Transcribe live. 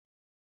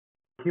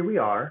Here we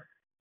are,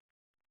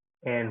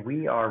 and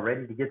we are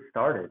ready to get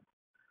started.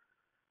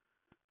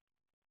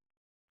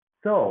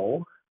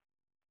 So,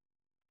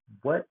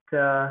 what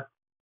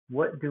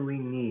do we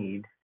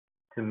need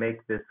to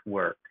make this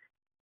work?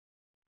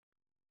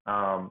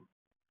 Um,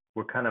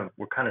 we're kind of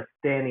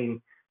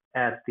standing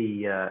at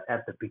the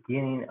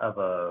beginning of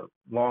a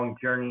long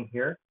journey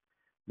here,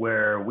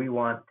 where we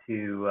want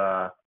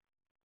to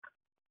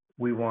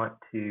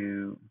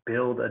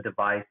build a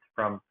device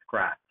from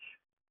scratch.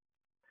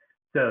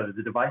 So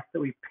the device that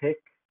we pick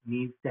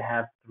needs to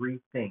have three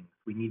things.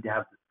 We need to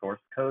have the source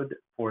code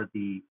for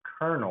the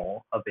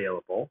kernel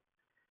available,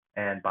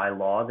 and by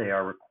law they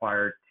are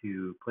required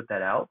to put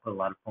that out, but a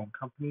lot of phone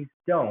companies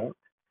don't,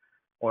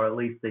 or at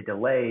least they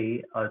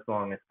delay as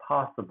long as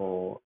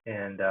possible,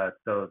 and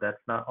so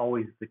that's not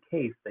always the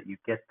case that you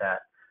get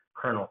that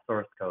kernel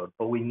source code.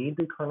 But we need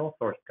the kernel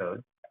source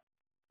code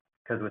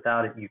because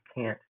without it you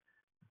can't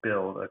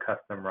build a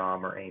custom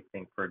ROM or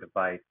anything for a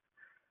device.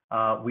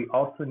 We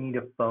also need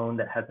a phone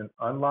that has an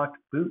unlocked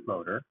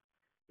bootloader.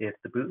 If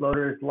the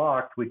bootloader is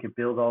locked, we can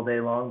build all day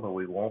long, but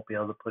we won't be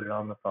able to put it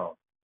on the phone.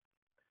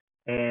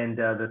 And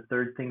the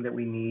third thing that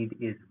we need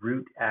is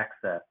root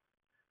access.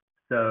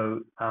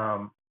 So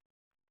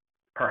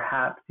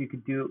perhaps you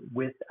could do it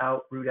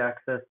without root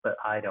access, but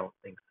I don't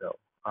think so.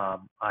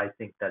 I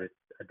think that it's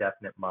a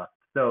definite must.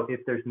 So if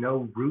there's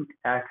no root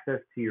access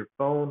to your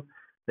phone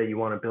that you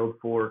want to build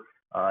for,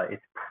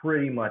 it's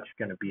pretty much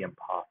going to be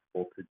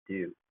impossible to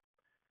do.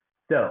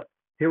 So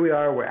here we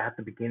are, we're at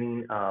the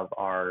beginning of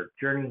our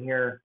journey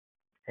here,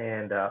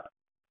 and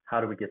how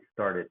do we get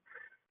started?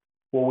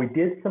 Well, we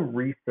did some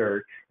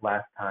research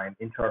last time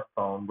into our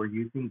phone. We're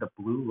using the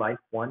Blue Life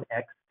One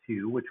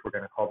X2, which we're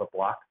going to call the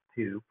Blox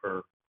 2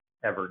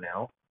 forever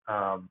now.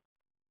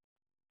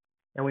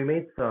 And we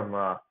made some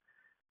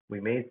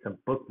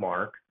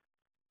bookmarks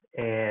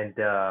and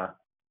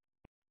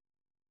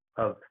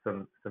of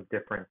some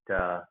different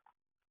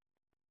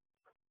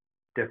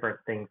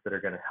things that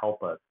are going to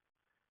help us.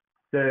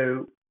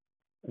 So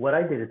what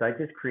I did is I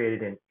just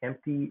created an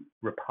empty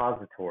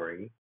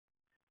repository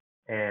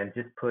and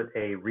just put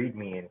a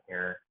README in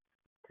here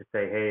to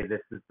say, hey, this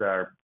is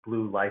our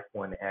Blue Life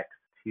One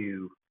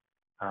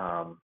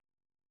X2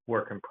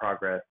 work in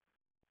progress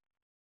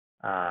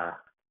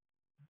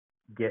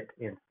Git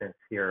instance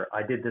here.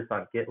 I did this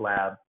on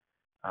GitLab,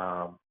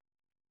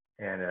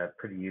 and a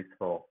pretty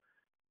useful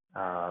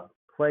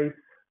place,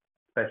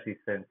 especially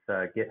since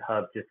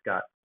GitHub just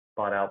got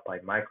bought out by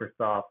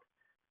Microsoft.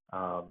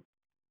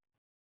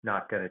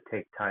 Not going to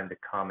take time to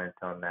comment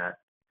on that.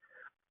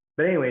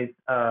 But anyways,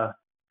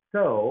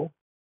 so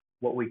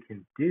what we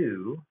can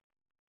do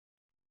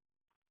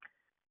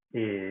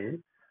is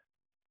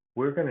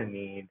we're going to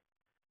need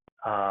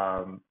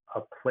a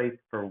place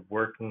for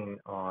working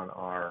on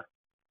our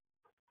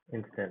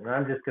instance. And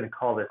I'm just going to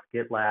call this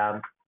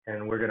GitLab,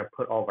 and we're going to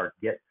put all of our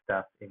Git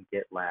stuff in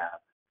GitLab.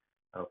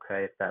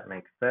 Okay, if that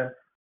makes sense.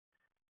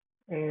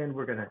 And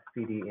we're going to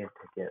cd into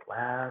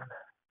GitLab.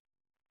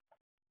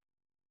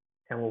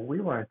 And what we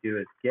want to do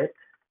is git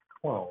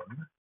clone,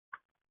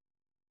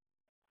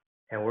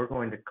 and we're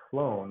going to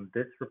clone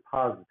this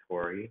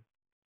repository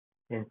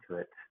into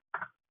it,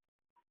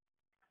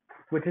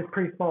 which is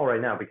pretty small right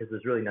now because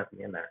there's really nothing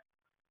in there.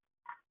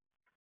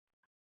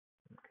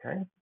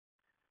 Okay,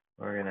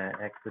 we're going to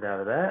exit out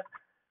of that.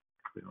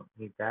 We don't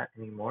need that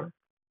anymore.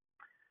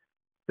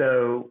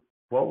 So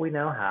what we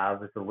now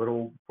have is a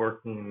little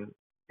working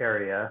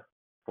area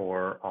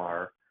for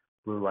our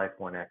Blue Life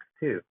One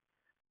X2.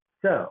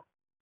 So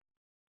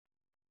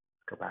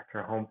go back to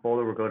our home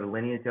folder, we'll go to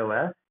Lineage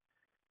OS,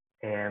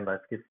 and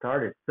let's get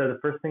started. So the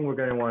first thing we're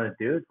going to want to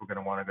do is we're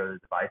going to want to go to the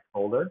device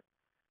folder.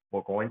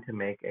 We're going to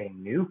make a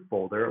new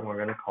folder, and we're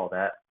going to call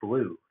that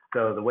Blue.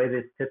 So the way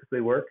this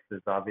typically works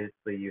is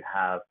obviously you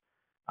have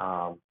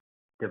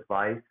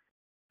device,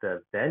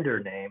 the vendor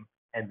name,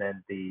 and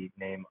then the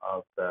name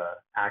of the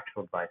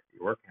actual device that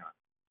you're working on.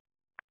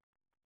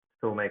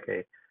 So we'll make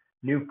a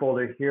new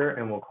folder here,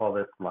 and we'll call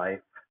this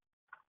Life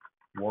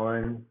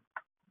One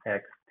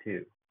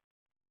X2.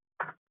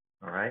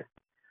 All right,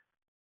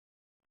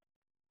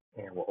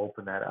 and we'll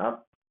open that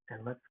up,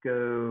 and let's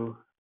go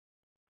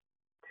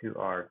to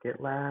our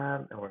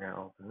GitLab, and we're going to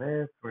open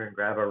this. We're going to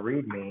grab our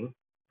README, and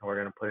we're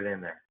going to put it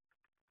in there.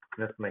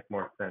 This will make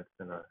more sense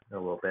in a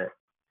little bit.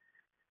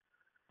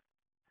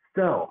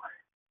 So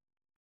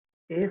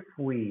if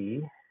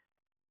we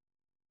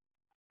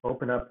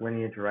open up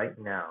Lineage right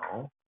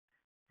now,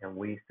 and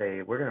we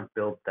say we're going to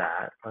build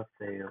that, let's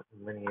say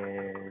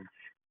Lineage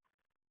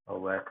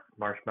OS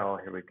Marshmallow,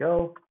 here we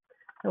go.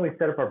 And we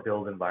set up our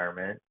build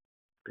environment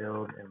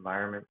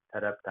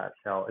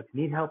setup.shell. If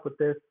you need help with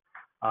this,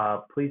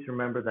 please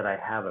remember that I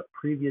have a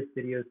previous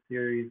video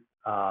series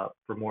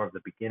for more of the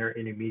beginner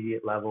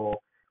intermediate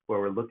level, where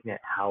we're looking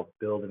at how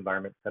build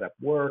environment setup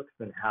works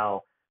and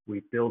how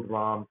we build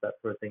ROMs, that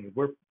sort of thing.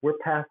 We're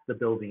past the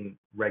building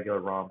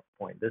regular ROMs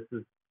point. This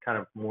is kind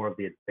of more of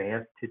the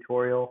advanced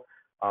tutorial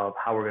of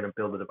how we're going to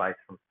build a device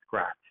from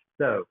scratch.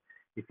 So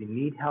if you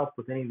need help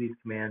with any of these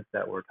commands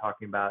that we're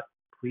talking about,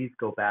 please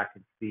go back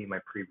and see my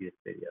previous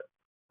videos.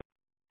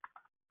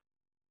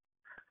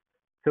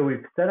 So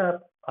we've set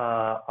up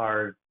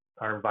our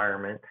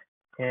environment,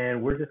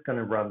 and we're just going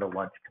to run the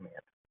lunch command.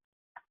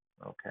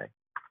 Okay.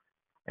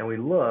 And we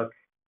look,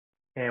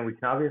 and we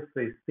can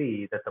obviously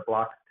see that the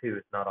blocks 2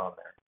 is not on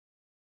there,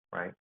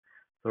 right?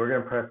 So we're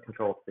going to press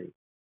Control C.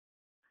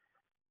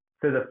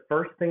 So the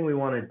first thing we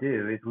want to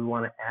do is we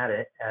want to add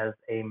it as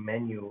a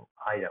menu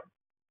item.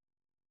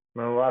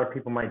 Now, a lot of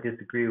people might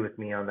disagree with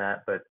me on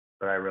that, but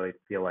I really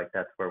feel like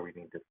that's where we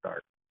need to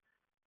start.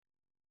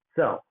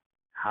 So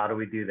how do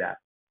we do that?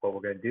 What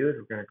we're going to do is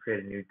we're going to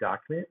create a new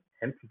document,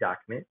 empty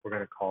document. We're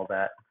going to call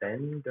that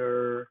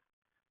vendor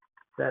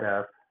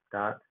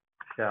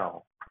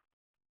setup.shell.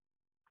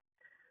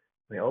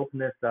 We open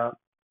this up,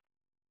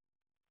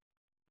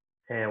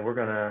 and we're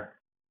going to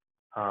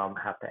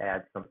have to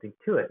add something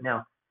to it.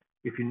 Now,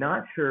 if you're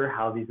not sure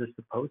how these are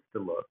supposed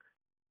to look,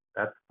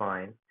 that's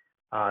fine.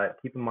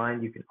 Keep in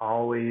mind you can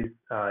always,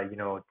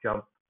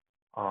 jump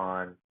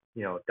on,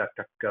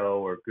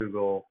 DuckDuckGo or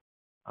Google.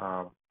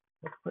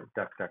 Let's put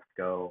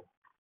DuckDuckGo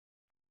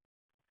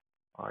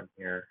on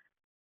here.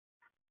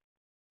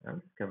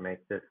 I'm just gonna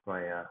make this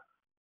my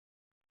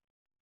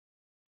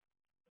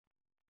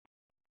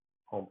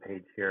home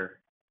page here.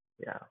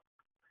 Yeah,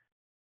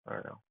 I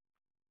don't know.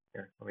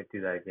 Here, let me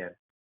do that again.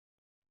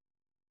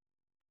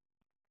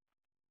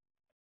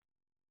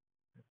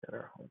 Is that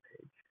our home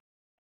page?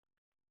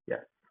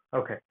 Yes.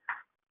 Okay.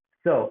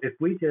 So if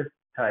we just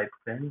type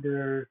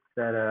vendor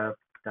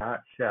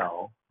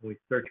setup.shell, we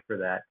search for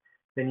that,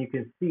 then you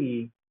can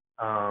see,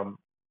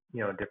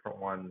 different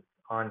ones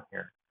on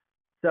here.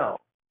 So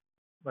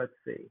let's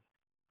see.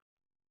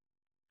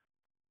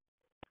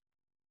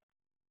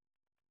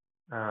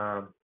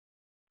 Well,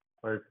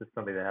 this is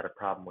somebody that had a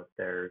problem with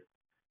theirs.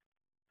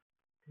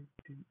 Let's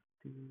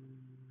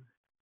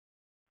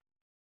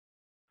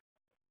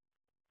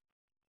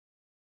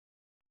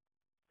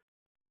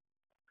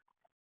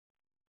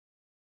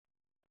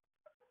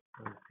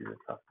do this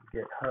off of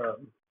GitHub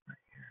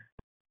right here.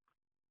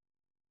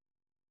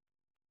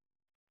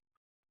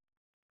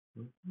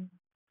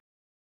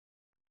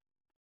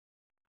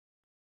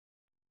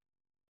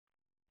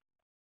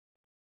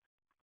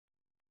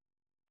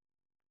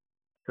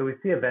 So we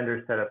see a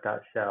vendor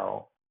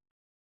setup.shell.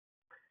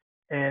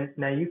 And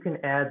now you can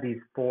add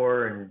these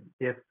for and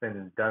if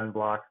and done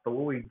blocks, but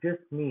what we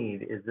just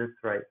need is this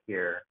right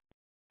here.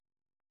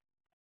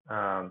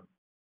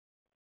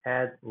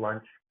 Add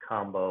lunch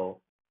combo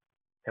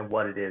and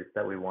what it is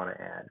that we want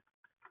to add.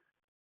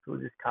 So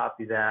we'll just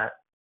copy that.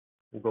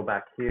 We'll go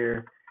back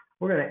here.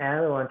 We're going to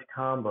add a lunch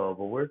combo,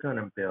 but we're going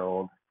to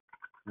build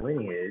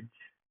lineage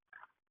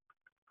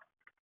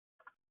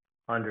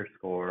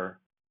underscore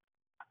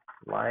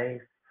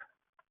life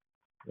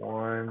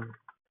 1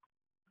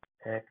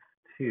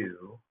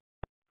 x2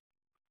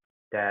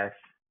 dash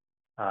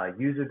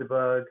user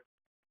debug.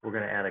 We're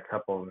going to add a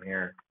couple of them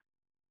here.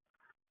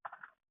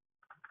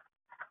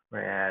 We're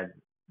going to add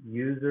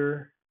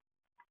user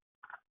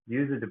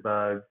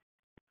debug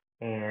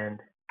and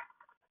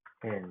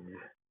eng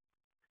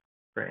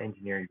for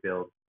engineering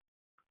build.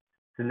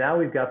 So now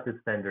we've got this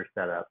vendor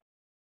set up.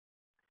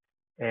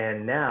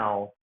 And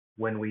now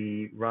when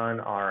we run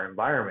our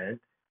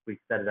environment, we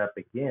set it up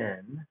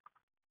again.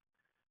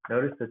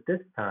 Notice that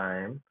this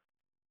time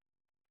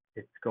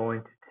it's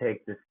going to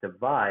take this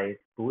device,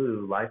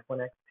 blue,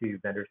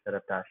 life1x2 vendor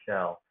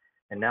setup.shell.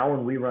 And now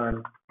when we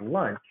run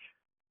lunch,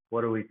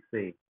 what do we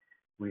see?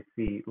 We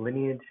see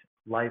lineage,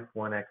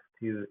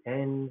 life1x2,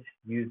 eng,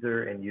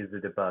 user, and user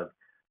debug.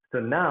 So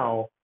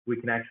now we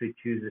can actually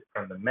choose it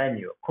from the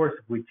menu. Of course,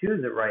 if we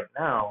choose it right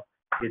now,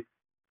 it's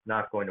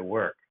not going to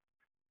work.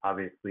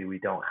 Obviously, we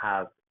don't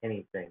have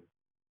anything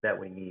that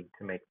we need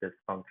to make this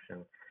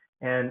function.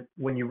 And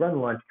when you run the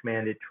lunch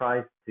command, it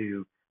tries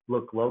to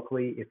look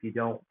locally. If you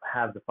don't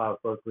have the files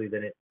locally,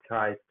 then it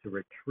tries to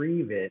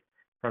retrieve it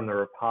from the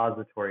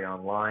repository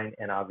online.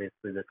 And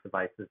obviously, this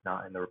device is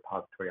not in the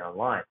repository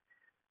online.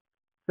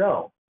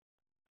 So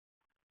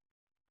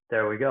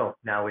there we go.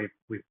 Now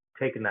we've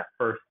taken that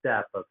first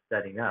step of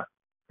setting up.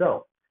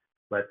 So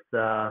let's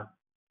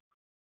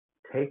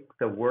take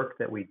the work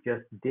that we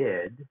just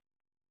did.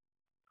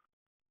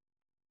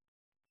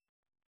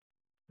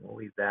 We'll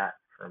leave that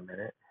for a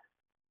minute.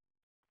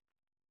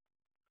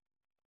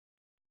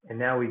 And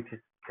now we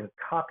just can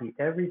copy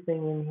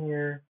everything in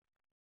here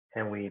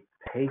and we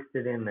paste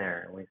it in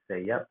there. And we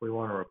say, yep, we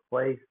want to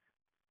replace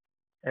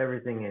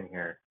everything in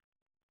here.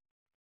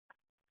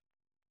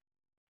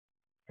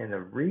 And the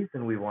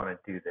reason we want to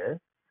do this,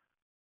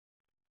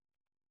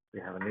 we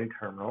have a new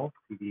terminal,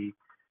 cd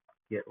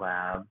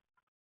GitLab,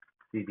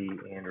 cd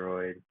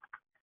Android.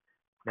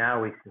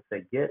 Now we can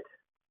say git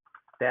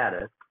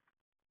status,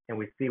 and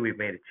we see we've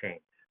made a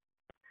change.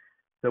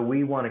 So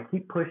we want to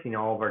keep pushing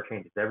all of our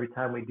changes. Every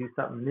time we do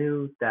something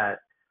new, that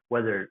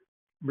whether it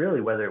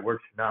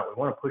works or not, we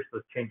want to push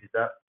those changes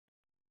up,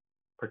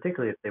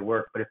 particularly if they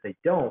work. But if they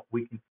don't,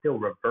 we can still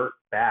revert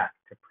back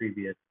to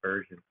previous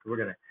versions. So we're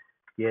going to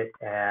git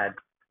add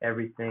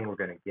everything. We're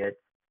going to git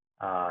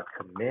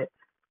commit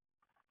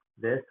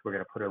this. We're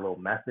going to put a little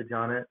message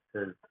on it. It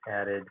says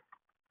added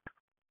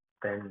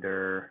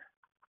vendor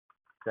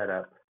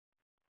setup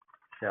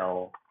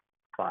shell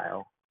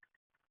file.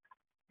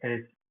 And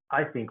it's,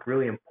 I think,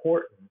 really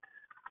important.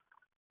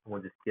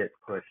 We'll just get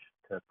push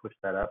to push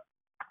that up.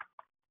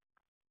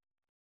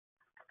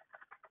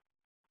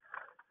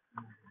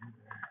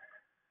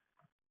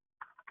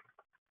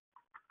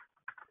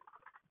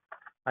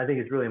 I think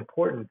it's really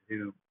important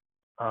to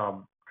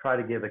try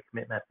to give a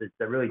commit message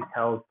that really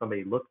tells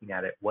somebody looking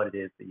at it what it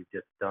is that you've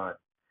just done.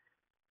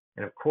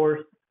 And of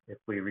course, if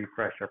we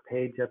refresh our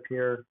page up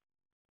here,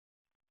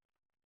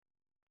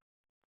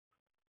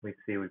 we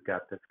see we've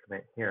got this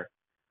commit here.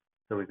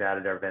 So we've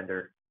added our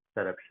vendor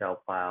setup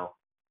shell file,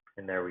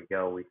 and there we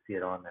go, we see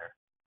it on there.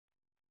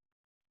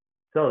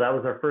 So that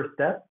was our first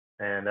step,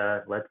 and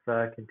let's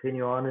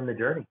continue on in the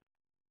journey.